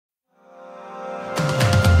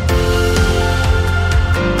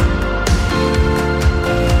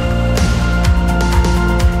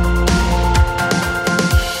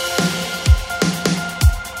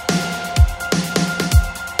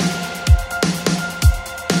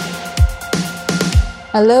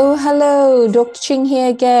Hello, hello, Dr. Ching here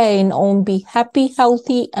again on Be Happy,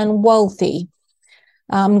 Healthy, and Wealthy.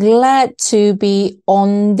 I'm glad to be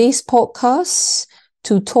on this podcast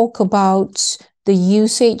to talk about the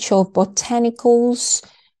usage of botanicals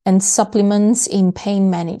and supplements in pain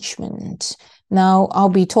management. Now, I'll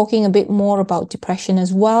be talking a bit more about depression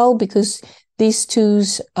as well because these two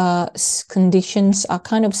conditions are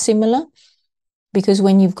kind of similar. Because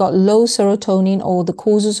when you've got low serotonin or the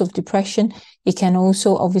causes of depression, it can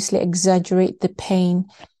also obviously exaggerate the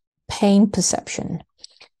pain perception.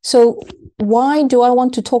 So why do I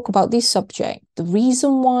want to talk about this subject? The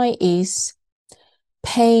reason why is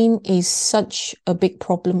pain is such a big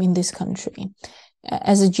problem in this country.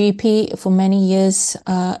 As a GP for many years,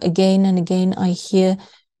 again and again, I hear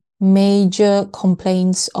major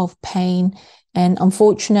complaints of pain. And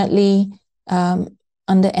unfortunately, under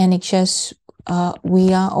NHS,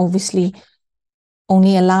 we are obviously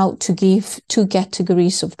only allowed to give two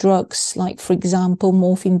categories of drugs, like, for example,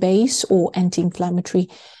 morphine-based or anti-inflammatory,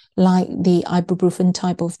 like the ibuprofen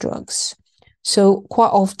type of drugs. So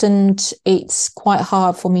quite often, it's quite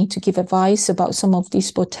hard for me to give advice about some of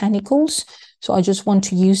these botanicals. So I just want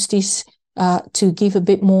to use this to give a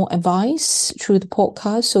bit more advice through the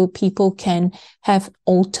podcast so people can have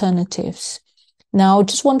alternatives. Now, I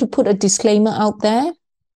just want to put a disclaimer out there.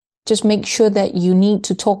 Just make sure that you need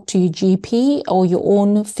to talk to your GP or your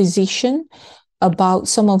own physician about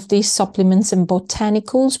some of these supplements and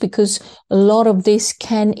botanicals, because a lot of this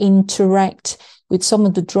can interact with some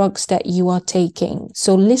of the drugs that you are taking.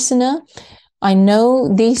 So listener, I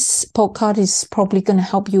know this podcast is probably going to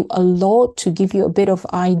help you a lot to give you a bit of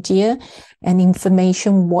idea and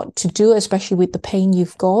information what to do, especially with the pain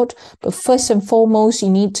you've got. But first and foremost,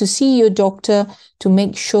 you need to see your doctor to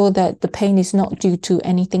make sure that the pain is not due to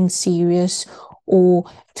anything serious, or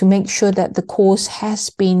to make sure that the cause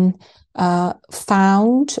has been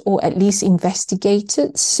found or at least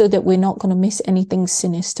investigated, so that we're not going to miss anything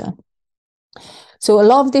sinister. So a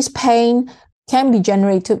lot of this pain can be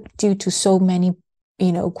generated due to so many,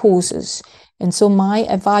 causes. And so my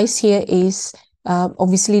advice here is,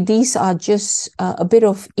 obviously, these are just a bit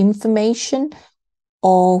of information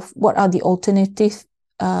of what are the alternative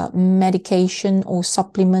medication or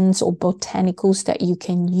supplements or botanicals that you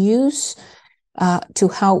can use to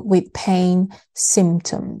help with pain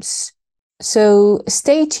symptoms. So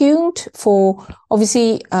stay tuned for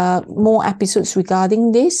obviously more episodes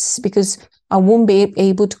regarding this, because I won't be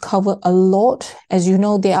able to cover a lot. As you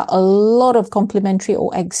know, there are a lot of complementary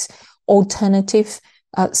or alternative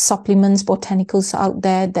supplements, botanicals out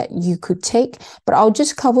there that you could take, but I'll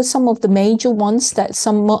just cover some of the major ones that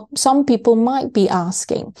some people might be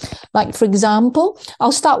asking. Like, for example,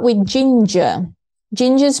 I'll start with ginger.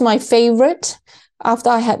 Ginger is my favorite. After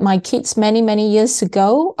I had my kids many years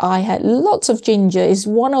ago, I had lots of ginger. It's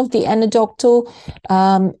one of the anecdotal,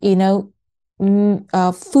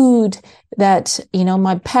 food that,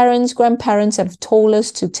 my parents, grandparents have told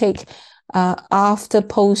us to take after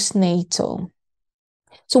postnatal.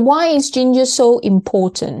 So why is ginger so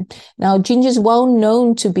important? Now, ginger is well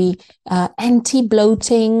known to be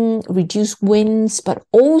anti-bloating, reduce winds, but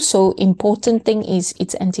also important thing is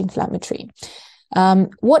it's anti-inflammatory.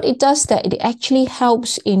 What it does that it actually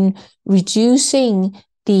helps in reducing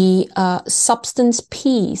the substance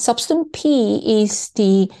P. Substance P is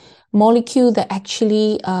the molecule that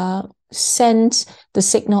actually sends the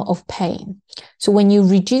signal of pain. So when you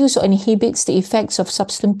reduce or inhibits the effects of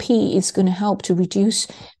substance P, it's going to help to reduce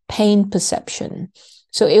pain perception.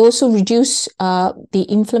 So it also reduces the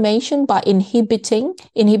inflammation by inhibiting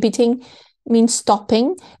means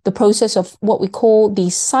stopping the process of what we call the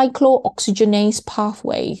cyclooxygenase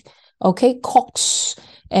pathway, okay, COX,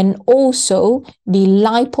 and also the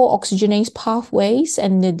lipooxygenase pathways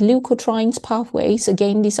and the leukotrienes pathways.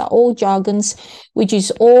 Again, these are all jargons, which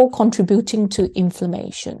is all contributing to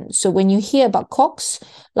inflammation. So when you hear about COX,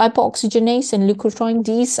 lipooxygenase and leukotriene,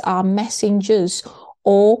 these are messengers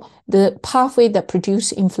or the pathway that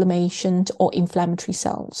produce inflammation or inflammatory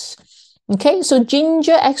cells. Okay, so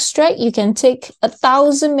ginger extract, you can take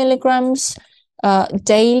 1,000 milligrams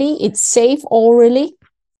daily. It's safe orally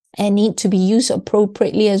and need to be used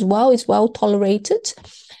appropriately as well. It's well tolerated.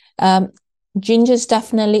 Ginger is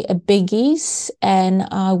definitely a biggie, and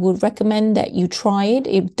I would recommend that you try it.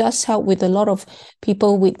 It does help with a lot of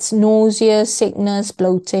people with nausea, sickness,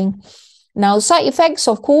 bloating. Now, side effects,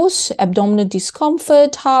 of course, abdominal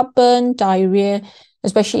discomfort, heartburn, diarrhea,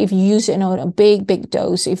 especially if you use it in a big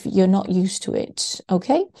dose, if you're not used to it,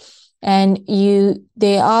 okay? And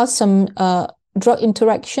there are some drug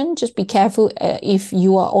interaction. Just be careful if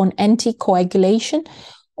you are on anticoagulation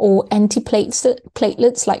or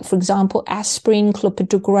antiplatelets, like, for example, aspirin,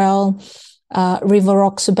 clopidogrel,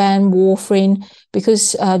 rivaroxaban, warfarin,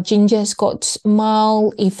 because ginger has got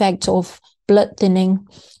mild effect of blood thinning.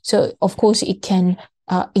 So, of course, it can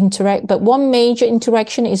interact. But one major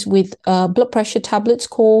interaction is with blood pressure tablets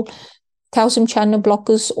called calcium channel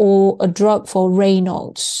blockers or a drug for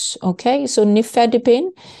Raynaud's. Okay, so nifedipine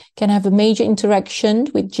can have a major interaction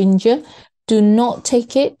with ginger. Do not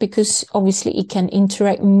take it because obviously it can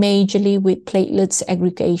interact majorly with platelets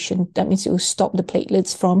aggregation. That means it will stop the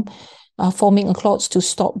platelets from forming a clots to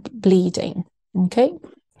stop bleeding. Okay,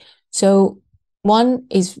 so one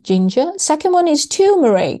is ginger. Second one is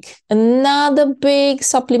turmeric, another big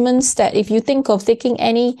supplement that if you think of taking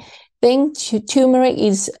anything, turmeric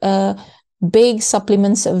is big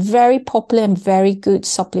supplements, are very popular and very good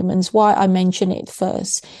supplements. Why I mention it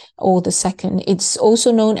first or the second. It's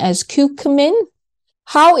also known as curcumin.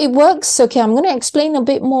 How it works, okay, I'm going to explain a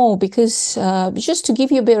bit more because just to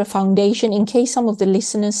give you a bit of foundation in case some of the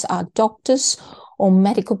listeners are doctors or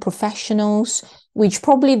medical professionals, which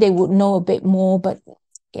probably they would know a bit more, but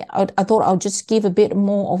yeah, I thought I'll just give a bit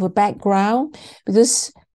more of a background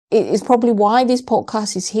because it is probably why this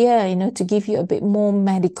podcast is here, you know, to give you a bit more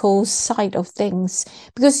medical side of things.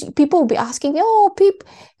 Because people will be asking,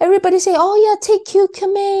 everybody say, oh yeah, take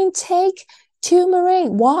curcumin, take turmeric.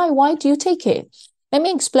 Why do you take it? Let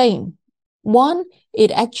me explain. One,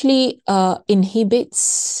 it actually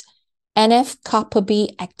inhibits NF-kappa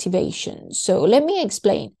B activation. So let me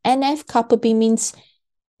explain. NF-kappa B means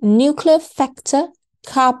nuclear factor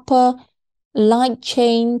kappa light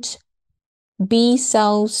chained B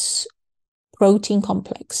cells protein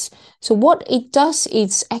complex. So what it does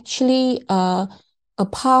is actually a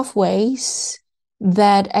pathways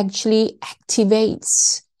that actually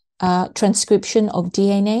activates transcription of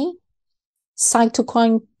DNA,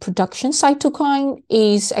 cytokine production. Cytokine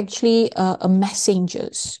is actually a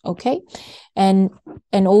messengers, okay? And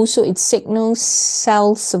also it signals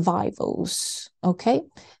cell survivals, okay?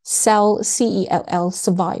 Cell, C-E-L-L,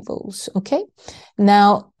 survivals, okay?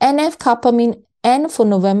 Now, NF-kappa means N for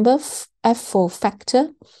November, F for factor,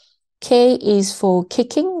 K is for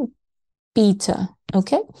kicking, beta,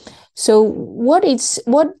 okay? So what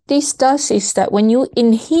this does is that when you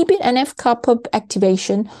inhibit NF-kappa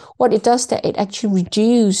activation, what it does that it actually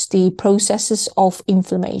reduces the processes of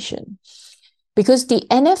inflammation. Because the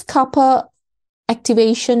NF-kappa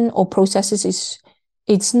activation or processes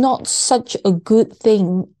it's not such a good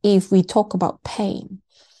thing if we talk about pain.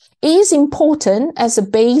 It is important as a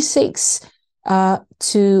basics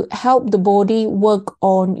to help the body work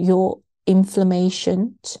on your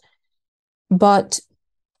inflammation. But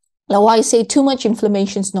like I say, too much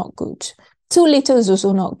inflammation is not good. Too little is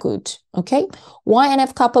also not good. Okay. Why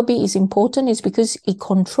NF-kappa B is important is because it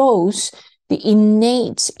controls the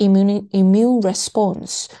innate immune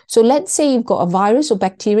response. So let's say you've got a virus or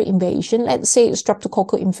bacterial invasion. Let's say a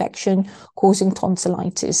streptococcal infection causing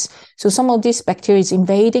tonsillitis. So some of this bacteria is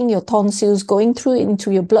invading your tonsils, going through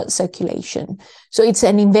into your blood circulation. So it's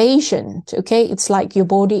an invasion, okay? It's like your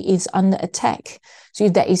body is under attack. So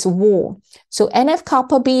there is a war. So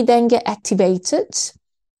NF-kappa B then get activated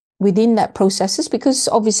within that processes because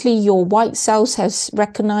obviously your white cells has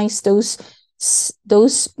recognized those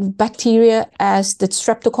bacteria as the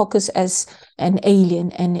streptococcus as an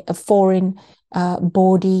alien and a foreign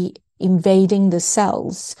body invading the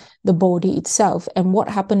cells, the body itself. And what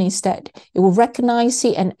happens is that it will recognize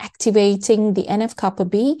it and activating the NF-kappa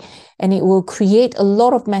B, and it will create a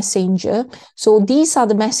lot of messenger. So these are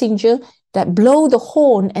the messenger that blow the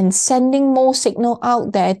horn and sending more signal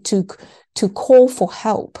out there to call for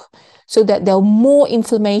help, so that there are more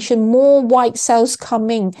inflammation, more white cells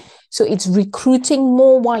coming. So it's recruiting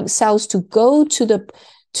more white cells to go to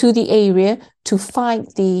the area to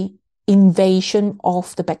fight the invasion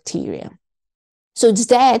of the bacteria. So it's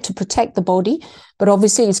there to protect the body, but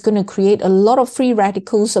obviously it's going to create a lot of free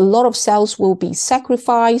radicals. A lot of cells will be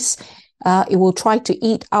sacrificed. It will try to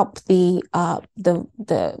eat up the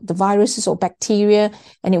viruses or bacteria,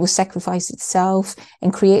 and it will sacrifice itself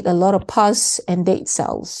and create a lot of pus and dead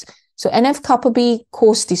cells. So NF-kappa B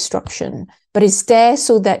causes destruction, but it's there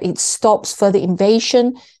so that it stops further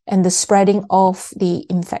invasion and the spreading of the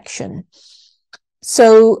infection.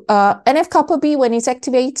 So NF-kappa B, when it's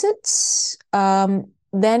activated,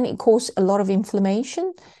 then it causes a lot of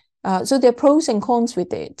inflammation. So there are pros and cons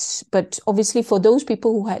with it. But obviously for those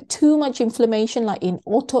people who had too much inflammation, like in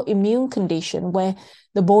autoimmune condition where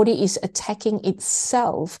the body is attacking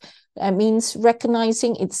itself, that means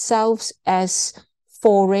recognizing itself as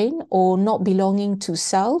foreign or not belonging to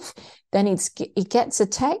self, then it gets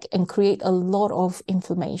attacked and create a lot of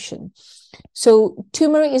inflammation. So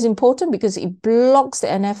turmeric is important because it blocks the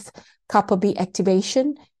NF-kappa B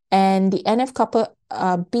activation, and the NF-kappa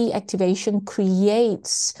B activation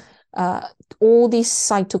creates all these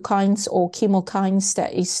cytokines or chemokines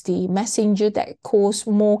that is the messenger that cause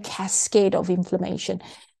more cascade of inflammation.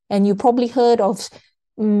 And you probably heard of,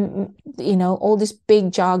 all these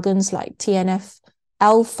big jargons like TNF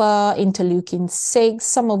alpha, interleukin 6,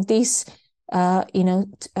 some of these,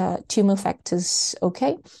 tumor factors,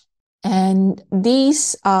 okay? And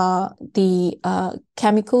these are the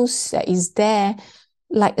chemicals that is there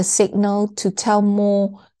like a signal to tell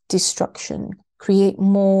more destruction, create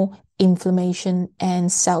more inflammation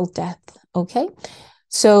and cell death, okay?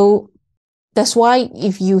 So that's why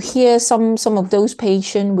if you hear some of those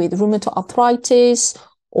patients with rheumatoid arthritis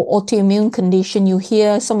or autoimmune condition, you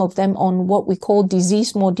hear some of them on what we call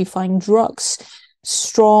disease-modifying drugs,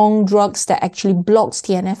 strong drugs that actually blocks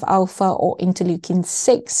TNF alpha or interleukin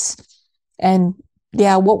 6, and they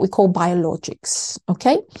are what we call biologics,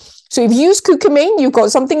 okay? So if you use curcumin, you've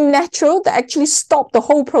got something natural that actually stops the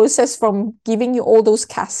whole process from giving you all those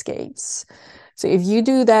cascades. So if you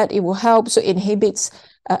do that, it will help. So it inhibits,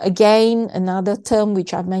 again, another term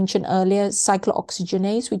which I've mentioned earlier,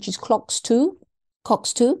 cyclooxygenase, which is COX-2,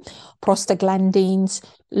 prostaglandins,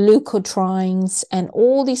 leukotrienes, and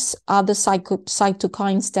all these other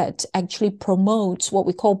cytokines that actually promotes what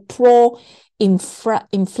we call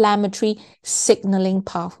pro-inflammatory signaling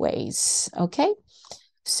pathways, okay?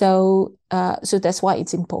 So that's why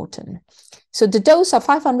it's important. So the dose of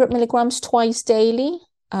 500 milligrams twice daily.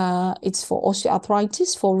 It's for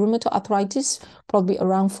osteoarthritis. For rheumatoid arthritis, probably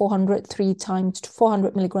around 400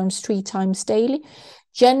 milligrams 3 times daily.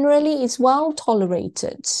 Generally, it's well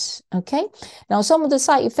tolerated, okay? Now, some of the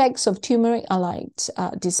side effects of turmeric are like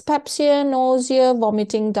dyspepsia, nausea,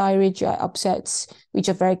 vomiting, diarrhea, GI upsets, which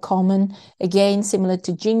are very common. Again, similar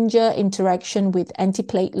to ginger, interaction with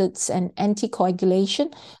antiplatelets and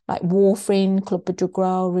anticoagulation, like warfarin,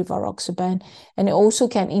 clopidogrel, rivaroxaban, and it also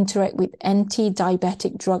can interact with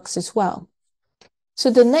anti-diabetic drugs as well.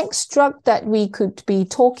 So the next drug that we could be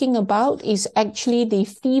talking about is actually the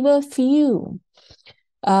feverfew,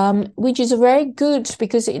 which is very good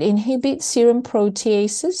because it inhibits serum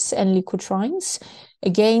proteases and leukotrienes.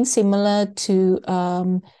 Again, similar to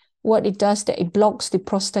what it does, that it blocks the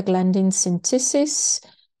prostaglandin synthesis.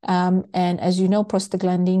 And as you know,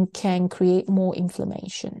 prostaglandin can create more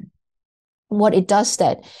inflammation. What it does,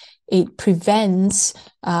 that it prevents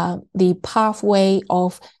the pathway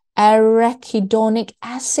of arachidonic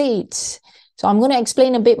acid. So I'm going to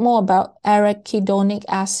explain a bit more about arachidonic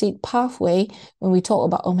acid pathway when we talk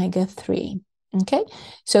about omega-3. Okay,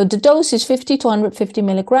 so the dose is 50 to 150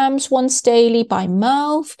 milligrams once daily by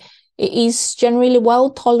mouth. It is generally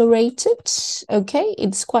well tolerated. Okay,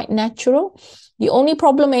 it's quite natural. The only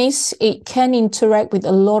problem is it can interact with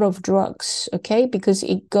a lot of drugs. Okay, because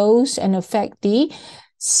it goes and affect the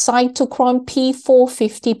cytochrome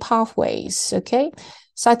P450 pathways. Okay.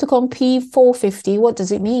 Cytochrome P450, what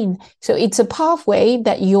does it mean? So it's a pathway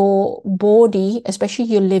that your body, especially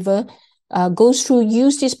your liver, goes through,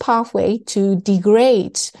 use this pathway to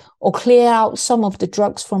degrade or clear out some of the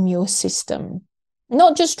drugs from your system.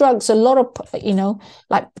 Not just drugs, a lot of,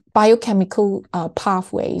 like biochemical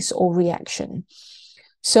pathways or reaction.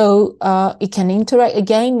 So it can interact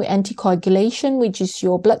again with anticoagulation, which is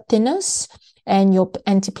your blood thinners, and your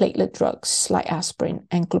antiplatelet drugs like aspirin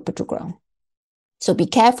and clopidogrel. So be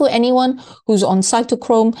careful, anyone who's on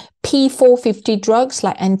cytochrome P450 drugs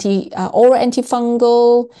like oral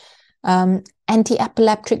antifungal,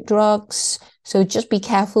 anti-epileptic drugs. So just be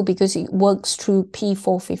careful because it works through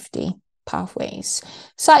P450 pathways.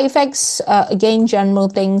 Side effects, again, general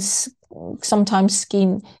things, sometimes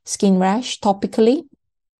skin rash topically.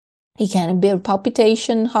 It can be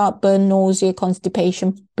palpitation, heartburn, nausea,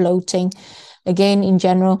 constipation, bloating. Again, in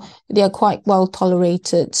general, they are quite well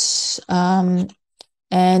tolerated.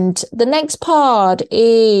 And the next part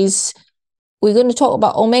is we're going to talk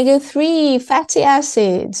about omega-3 fatty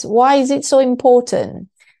acids. Why is it so important?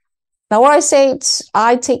 Now, what I say,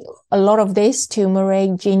 I take a lot of this,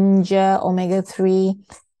 turmeric, ginger, omega-3.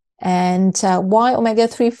 And why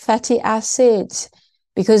omega-3 fatty acids?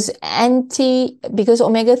 Because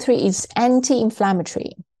omega-3 is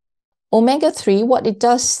anti-inflammatory. Omega-3, what it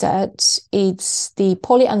does, that it's the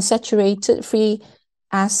polyunsaturated free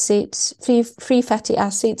fatty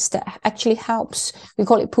acids that actually helps, we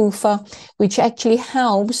call it PUFA, which actually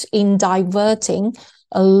helps in diverting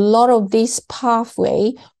a lot of this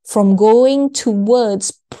pathway from going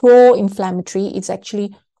towards pro-inflammatory. It's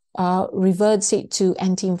actually reverts it to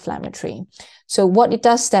anti-inflammatory. So what it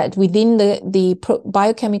does, that within the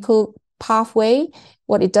biochemical pathway,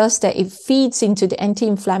 what it does that it feeds into the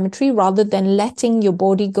anti-inflammatory rather than letting your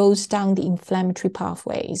body goes down the inflammatory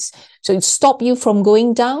pathways. So it stops you from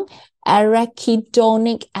going down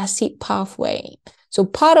arachidonic acid pathway. So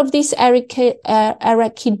part of this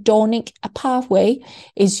arachidonic pathway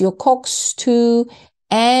is your COX-2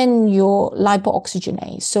 and your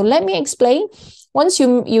lipooxygenase. So let me explain. Once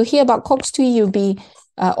you hear about COX-2, you'll be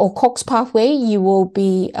or COX pathway, you will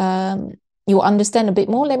understand a bit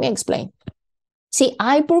more. Let me explain. See,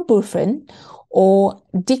 ibuprofen or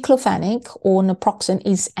diclofenac or naproxen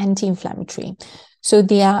is anti-inflammatory. So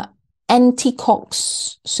they are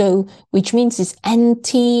anti-COX, so which means it's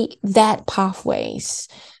anti that pathways.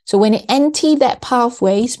 So when it anti that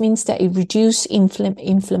pathways means that it reduces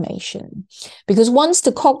inflammation. Because once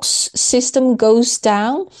the COX system goes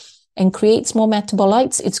down and creates more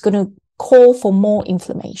metabolites, it's going to call for more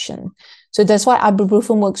inflammation. So that's why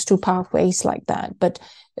ibuprofen works through pathways like that. But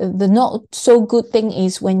the not so good thing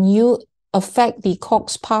is when you affect the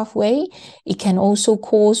COX pathway, it can also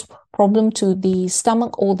cause problem to the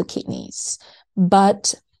stomach or the kidneys.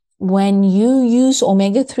 But when you use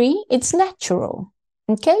omega-3, it's natural.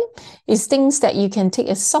 Okay, it's things that you can take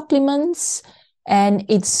as supplements, and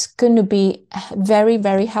it's going to be very,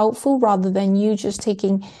 very helpful rather than you just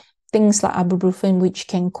taking things like ibuprofen, which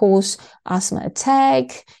can cause asthma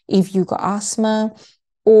attack if you got asthma,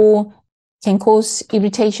 or can cause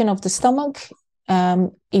irritation of the stomach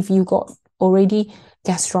if you got already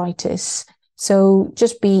gastritis. So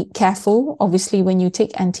just be careful, obviously, when you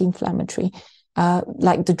take anti-inflammatory,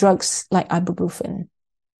 like the drugs like ibuprofen.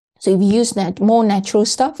 So if you use more natural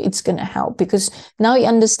stuff, it's going to help, because now you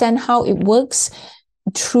understand how it works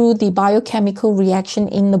through the biochemical reaction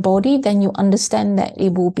in the body, then you understand that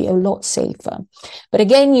it will be a lot safer. But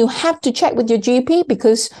again, you have to check with your GP,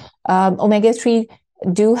 because omega-3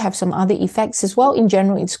 do have some other effects as well. In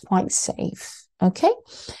general, it's quite safe. Okay.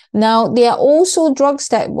 Now, there are also drugs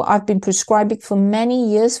that I've been prescribing for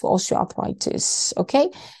many years for osteoarthritis. Okay.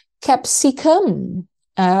 Capsicum,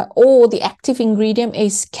 or the active ingredient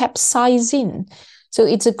is capsaicin. So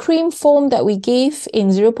it's a cream form that we give in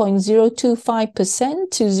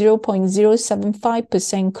 0.025% to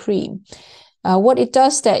 0.075% cream. What it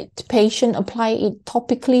does, that the patient apply it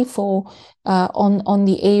topically for on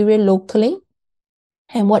the area locally.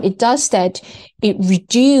 And what it does, that it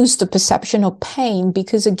reduces the perception of pain,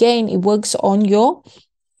 because again, it works on your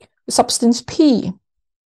substance P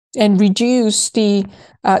and reduce the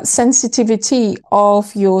sensitivity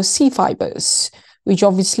of your C fibers, which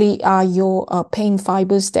obviously are your pain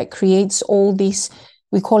fibers that creates all these,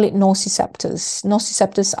 we call it nociceptors.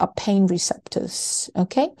 Nociceptors are pain receptors,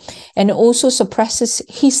 okay? And it also suppresses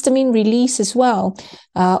histamine release as well,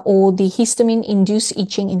 or the histamine-induced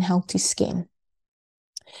itching in healthy skin.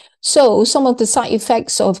 So some of the side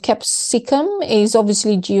effects of capsicum is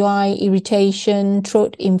obviously GI irritation,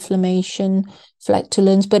 throat inflammation,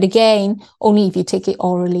 flatulence, but again, only if you take it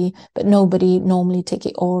orally, but nobody normally take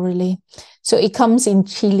it orally. So it comes in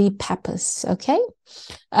chili peppers, okay?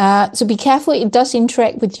 So be careful, it does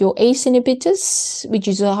interact with your ACE inhibitors, which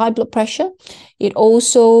is a high blood pressure. It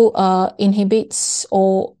also inhibits,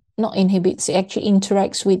 or not inhibits, it actually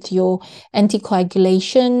interacts with your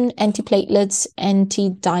anticoagulation, antiplatelets,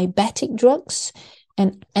 anti-diabetic drugs,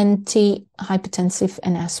 and antihypertensive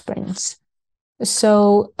and aspirins.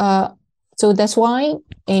 So that's why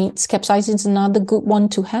capsaicin is another good one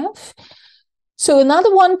to have. So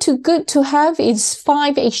another one good to have is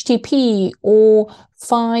 5-HTP or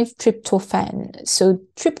 5-tryptophan. So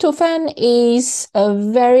tryptophan is a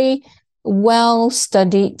very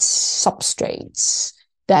well-studied substrate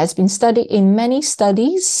that has been studied in many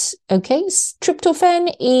studies. Okay,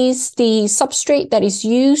 tryptophan is the substrate that is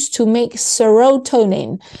used to make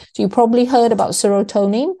serotonin. So you probably heard about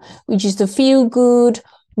serotonin, which is the feel-good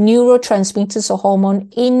neurotransmitters or hormone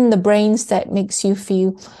in the brains that makes you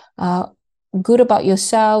feel good about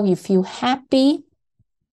yourself, you feel happy.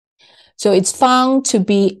 So it's found to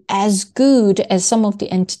be as good as some of the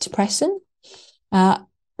antidepressant.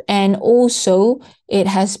 And also it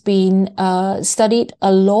has been studied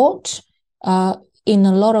a lot in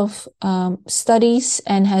a lot of studies,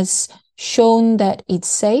 and has shown that it's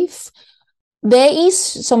safe. There is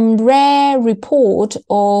some rare report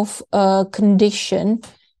of a condition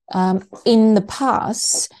in the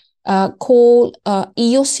past called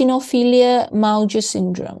eosinophilia Mauger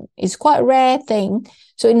syndrome. It's quite a rare thing.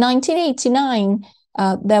 So in 1989,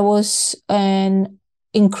 there was an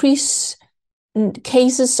increase in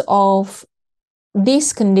cases of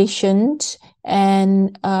this condition,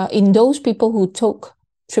 and in those people who took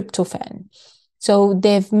tryptophan. So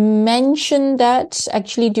they've mentioned that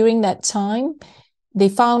actually during that time, they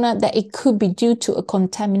found out that it could be due to a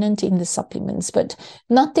contaminant in the supplements, but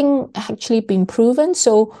nothing actually been proven.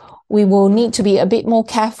 So we will need to be a bit more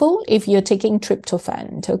careful if you're taking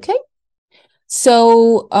tryptophan, okay?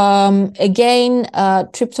 So again,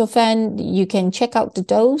 tryptophan, you can check out the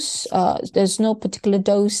dose. There's no particular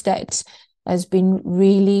dose that has been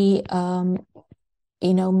really,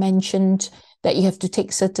 mentioned that you have to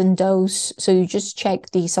take certain dose. So you just check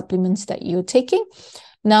the supplements that you're taking.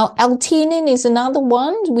 Now, L-theanine is another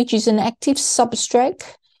one, which is an active substrate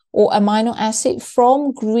or amino acid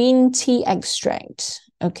from green tea extract.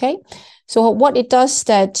 Okay, so what it does is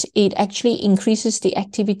that it actually increases the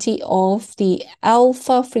activity of the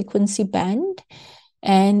alpha frequency band,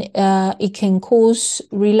 and it can cause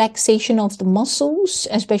relaxation of the muscles,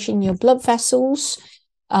 especially in your blood vessels.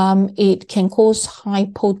 It can cause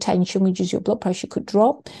hypotension, which is your blood pressure could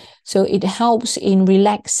drop. So it helps in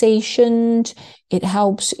relaxation. It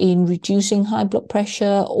helps in reducing high blood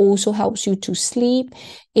pressure, also helps you to sleep.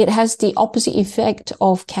 It has the opposite effect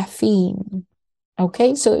of caffeine.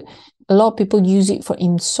 Okay, so a lot of people use it for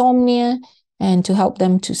insomnia and to help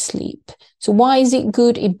them to sleep. So why is it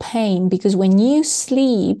good in pain? Because when you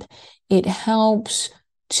sleep, it helps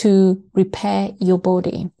to repair your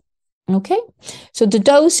body. Okay, so the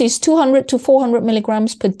dose is 200 to 400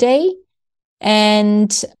 milligrams per day.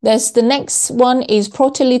 And there's the next one is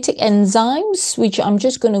proteolytic enzymes, which I'm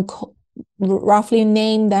just going to roughly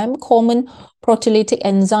name them. Common proteolytic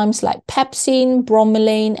enzymes like pepsin,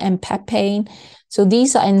 bromelain, and papain. So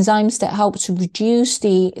these are enzymes that help to reduce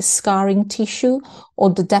the scarring tissue or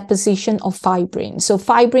the deposition of fibrin. So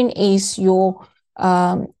fibrin is your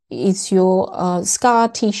scar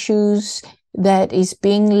tissues that is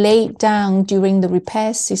being laid down during the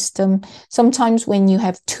repair system. Sometimes when you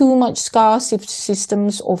have too much scar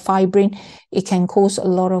systems or fibrin, it can cause a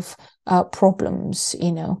lot of problems,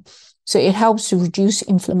 So it helps to reduce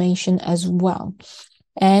inflammation as well.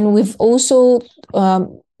 And we've also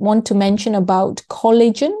want to mention about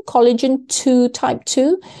collagen 2 type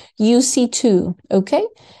 2, UC2, okay?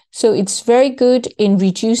 So it's very good in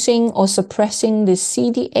reducing or suppressing the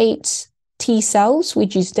CD8 T cells,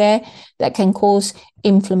 which is there, that can cause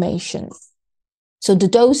inflammation. So the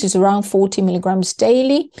dose is around 40 milligrams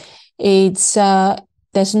daily. It's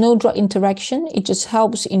there's no drug interaction. It just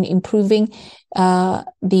helps in improving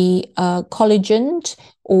the collagen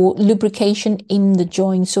or lubrication in the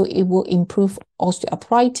joint. So it will improve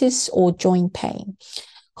osteoarthritis or joint pain.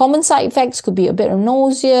 Common side effects could be a bit of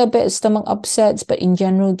nausea, a bit of stomach upsets, but in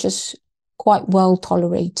general, just quite well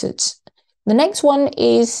tolerated. The next one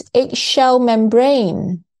is eggshell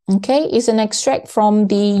membrane. Okay, it's an extract from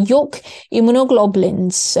the yolk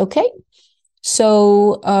immunoglobulins. Okay,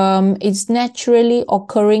 so it's naturally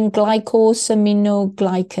occurring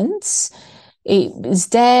glycosaminoglycans. It is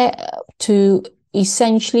there to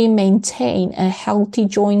essentially maintain a healthy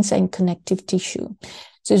joints and connective tissue.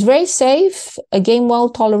 So it's very safe, again, well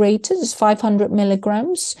tolerated. It's 500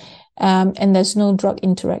 milligrams, and there's no drug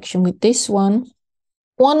interaction with this one.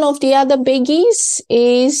 One of the other biggies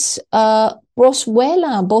is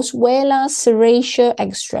Boswellia serratia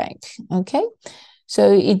extract. Okay,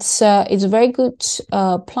 so it's a very good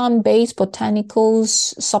plant-based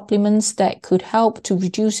botanicals supplements that could help to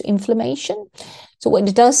reduce inflammation. So what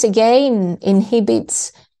it does again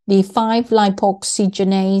inhibits the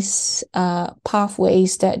 5-lipoxygenase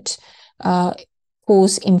pathways that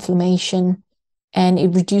cause inflammation. And it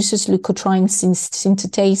reduces leukotriene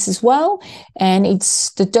synthetase as well. And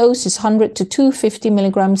the dose is 100 to 250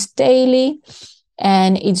 milligrams daily.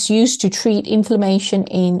 And it's used to treat inflammation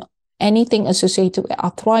in anything associated with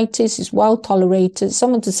arthritis. It's well tolerated.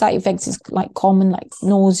 Some of the side effects is common, like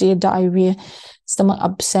nausea, diarrhea, stomach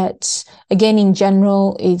upsets. Again, in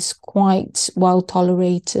general, it's quite well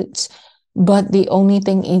tolerated. But the only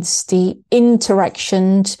thing is the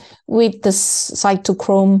interaction with the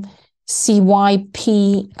cytochrome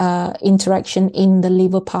CYP interaction in the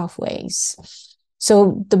liver pathways.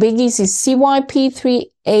 So the biggies is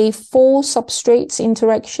CYP3A4 substrates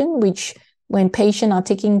interaction, which when patients are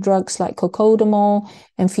taking drugs like cocodamol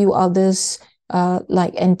and few others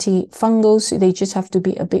like antifungals, they just have to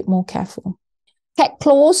be a bit more careful. Cat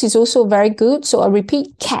claws is also very good. So I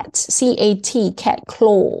repeat, cat, C-A-T, cat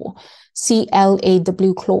claw,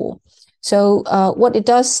 C-L-A-W claw. So what it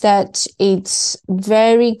does is that it's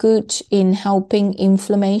very good in helping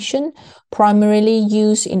inflammation, primarily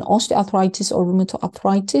used in osteoarthritis or rheumatoid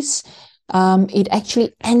arthritis. It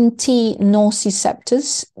actually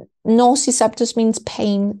anti-nociceptors. Nociceptors means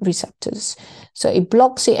pain receptors. So it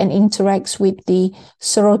blocks it and interacts with the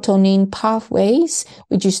serotonin pathways,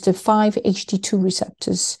 which is the 5-HT2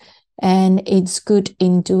 receptors. and it's good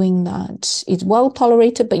in doing that. It's well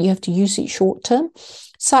tolerated, but you have to use it short term.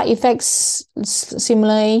 Side effects,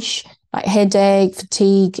 similar-ish, like headache,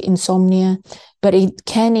 fatigue, insomnia, but it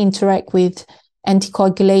can interact with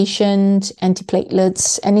anticoagulation,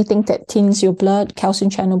 antiplatelets, anything that thins your blood, calcium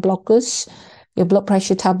channel blockers, your blood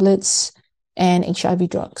pressure tablets, and HIV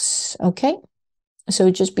drugs. Okay, so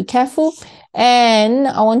just be careful. And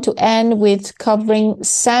I want to end with covering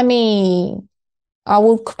SAMI. I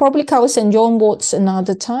will probably cover St. John warts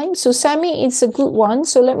another time. So SAMI is a good one.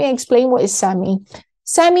 So let me explain what is SAMI.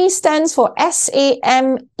 SAMI stands for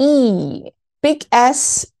SAME, big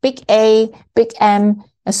S, big A, big M,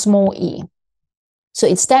 a small e. So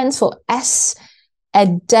it stands for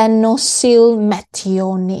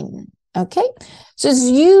S-adenosylmethionine. Okay, so it's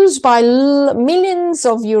used by millions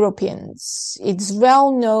of Europeans. It's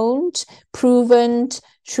well-known, proven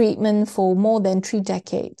treatment for more than 3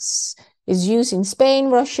 decades. It's used in Spain,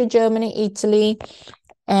 Russia, Germany, Italy,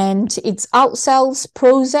 and it outsells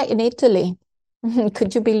Prozac in Italy.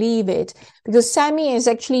 Could you believe it? Because SAMI is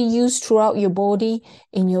actually used throughout your body,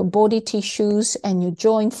 in your body tissues and your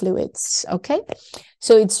joint fluids, okay?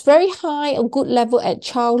 So it's very high, a good level at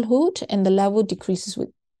childhood, and the level decreases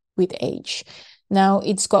with age. Now,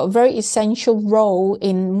 it's got a very essential role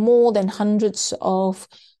in more than hundreds of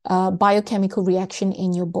biochemical reaction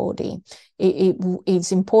in your body.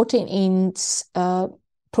 It's important in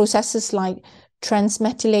processes like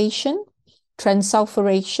transmethylation,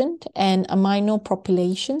 transsulfuration, and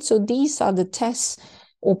aminopropylation. So these are the tests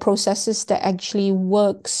or processes that actually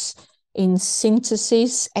works in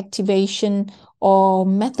synthesis, activation, or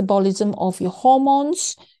metabolism of your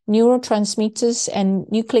hormones, neurotransmitters, and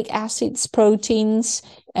nucleic acids, proteins,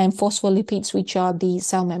 and phospholipids, which are the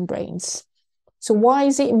cell membranes. So why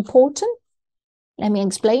is it important? Let me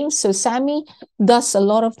explain. So SAMI does a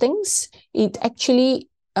lot of things. It actually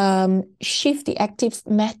shift the active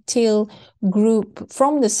methyl group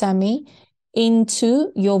from the SAMI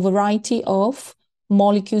into your variety of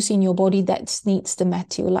molecules in your body that needs the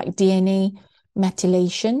methyl, like DNA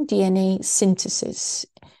methylation, DNA synthesis.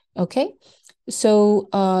 Okay, so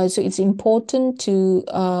it's important to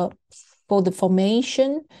for the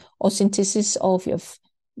formation or synthesis of your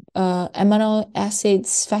amino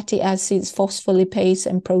acids, fatty acids, phospholipids,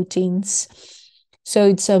 and proteins. So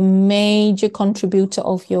it's a major contributor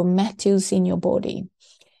of your methyls in your body.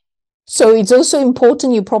 So it's also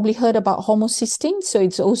important, you probably heard about homocysteine. So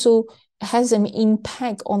it's also has an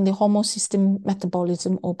impact on the homocysteine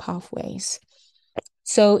metabolism or pathways.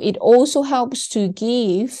 So it also helps to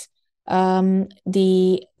give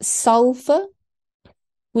the sulfur,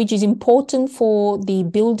 which is important for the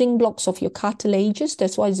building blocks of your cartilages.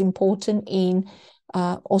 That's why it's important in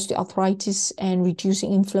osteoarthritis and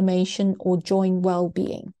reducing inflammation or joint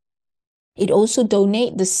well-being. It also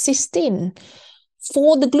donates the cysteine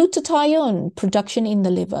for the glutathione production in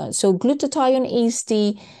the liver. So glutathione is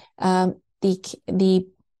the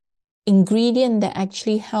ingredient that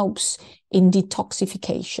actually helps in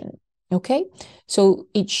detoxification. Okay, so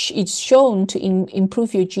it's shown to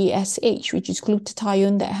improve your GSH, which is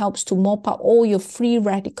glutathione, that helps to mop up all your free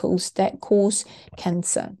radicals that cause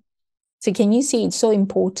cancer. So can you see it's so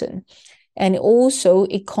important? And also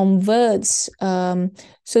it converts,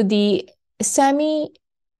 so the SAMI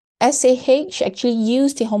SAH actually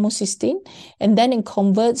use the homocysteine, and then it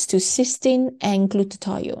converts to cysteine and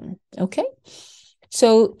glutathione. Okay,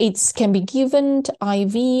 so it can be given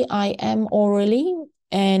IV, IM, orally,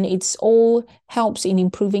 and it's all helps in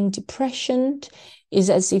improving depression. Is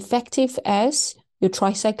as effective as your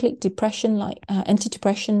tricyclic depression, like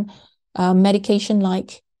antidepressant medication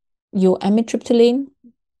like your amitriptyline,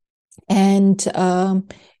 and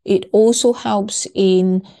it also helps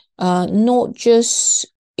in not just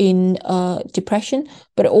in depression,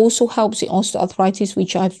 but it also helps in osteoarthritis,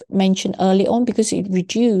 which I've mentioned early on, because it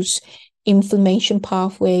reduces inflammation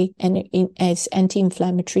pathway and as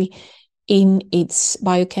anti-inflammatory in its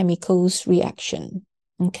biochemicals reaction.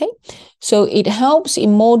 Okay, so it helps, it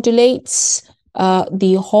modulates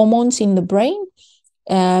the hormones in the brain.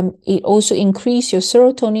 It also increases your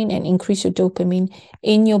serotonin and increase your dopamine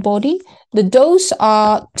in your body. The dose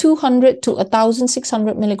are 200 to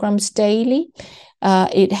 1,600 milligrams daily.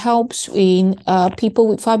 It helps in people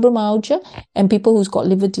with fibromyalgia and people who's got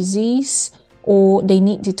liver disease or they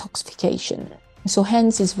need detoxification. So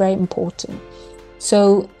hence it's very important.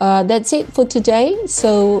 So that's it for today.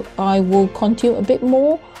 So I will continue a bit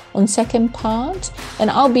more on second part,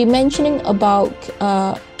 and I'll be mentioning about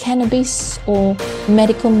cannabis or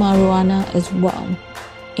medical marijuana as well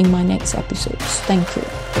in my next episodes. Thank you.